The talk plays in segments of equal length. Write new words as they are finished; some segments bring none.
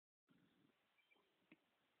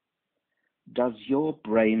Does your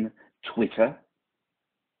brain Twitter?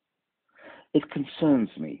 It concerns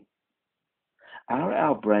me. Are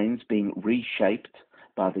our brains being reshaped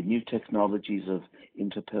by the new technologies of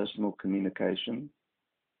interpersonal communication?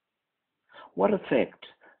 What effect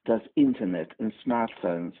does internet and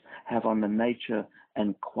smartphones have on the nature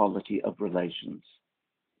and quality of relations?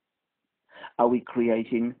 Are we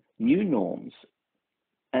creating new norms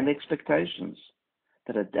and expectations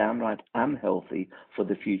that are downright unhealthy for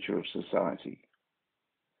the future of society?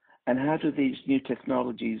 And how do these new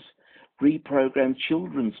technologies reprogram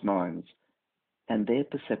children's minds and their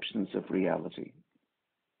perceptions of reality?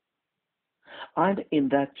 I'm in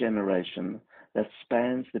that generation that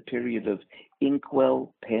spans the period of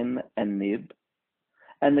inkwell, pen and nib,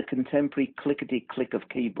 and the contemporary clickety-click of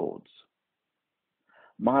keyboards.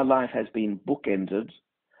 My life has been bookended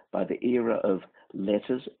by the era of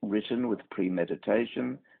letters written with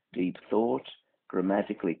premeditation, deep thought,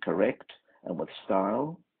 grammatically correct and with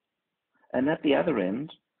style, and at the other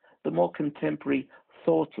end, the more contemporary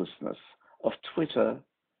thoughtlessness of Twitter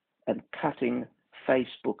and cutting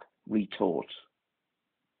Facebook retort.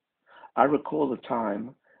 I recall a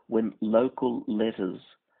time when local letters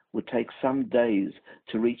would take some days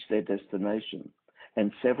to reach their destination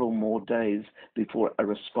and several more days before a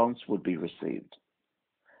response would be received,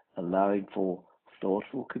 allowing for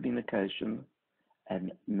thoughtful communication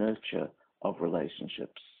and nurture of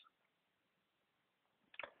relationships.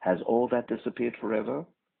 Has all that disappeared forever?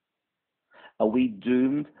 Are we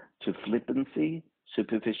doomed to flippancy,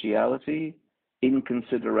 superficiality,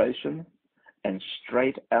 inconsideration, and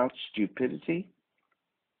straight-out stupidity?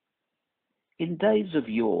 In days of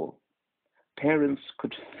yore, parents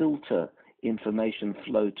could filter information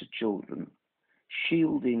flow to children,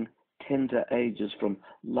 shielding tender ages from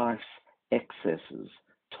life's excesses,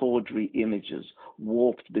 tawdry images,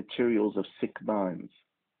 warped materials of sick minds,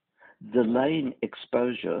 delaying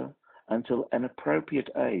exposure until an appropriate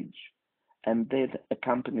age, and then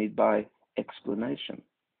accompanied by explanation.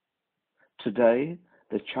 Today,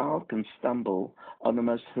 the child can stumble on the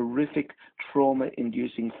most horrific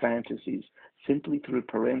trauma-inducing fantasies simply through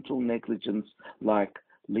parental negligence, like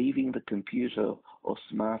leaving the computer or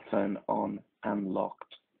smartphone on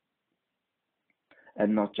unlocked.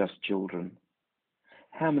 And not just children.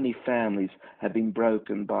 How many families have been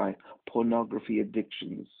broken by pornography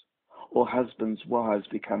addictions, or husbands, wives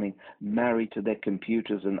becoming married to their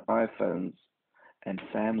computers and iPhones, and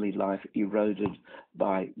family life eroded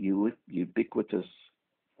by ubiquitous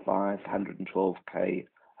 512K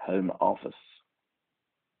home office?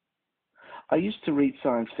 I used to read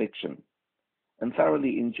science fiction and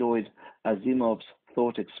thoroughly enjoyed Asimov's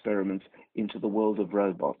thought experiments into the world of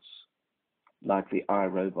robots, like the I,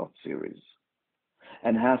 Robot series,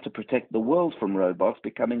 and how to protect the world from robots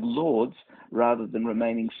becoming lords rather than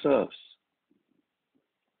remaining serfs.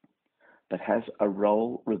 But has a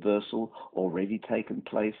role reversal already taken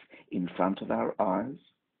place in front of our eyes?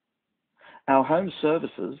 Our home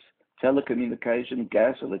services, telecommunication,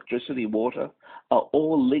 gas, electricity, water, are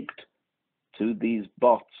all linked to these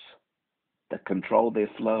bots that control their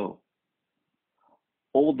flow.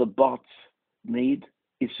 All the bots need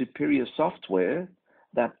is superior software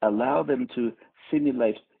that allow them to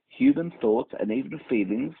simulate human thoughts and even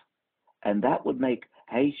feelings, and that would make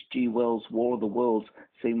H.G. Wells' War of the Worlds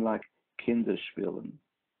seem like Kinderspielen.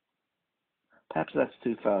 Perhaps that's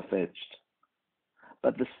too far-fetched,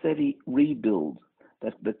 but the steady rebuild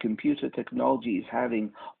that the computer technology is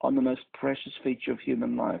having on the most precious feature of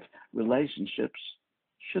human life, relationships,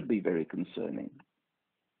 should be very concerning.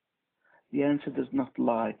 The answer does not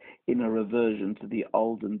lie in a reversion to the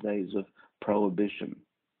olden days of prohibition,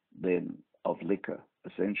 then of liquor a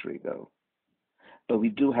century ago. But we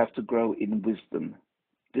do have to grow in wisdom,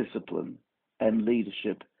 discipline, and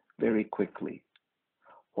leadership very quickly,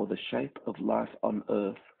 or the shape of life on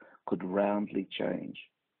earth could roundly change,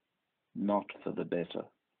 not for the better.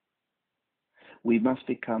 We must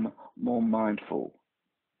become more mindful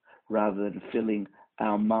rather than filling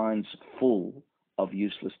our minds full of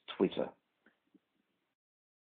useless Twitter.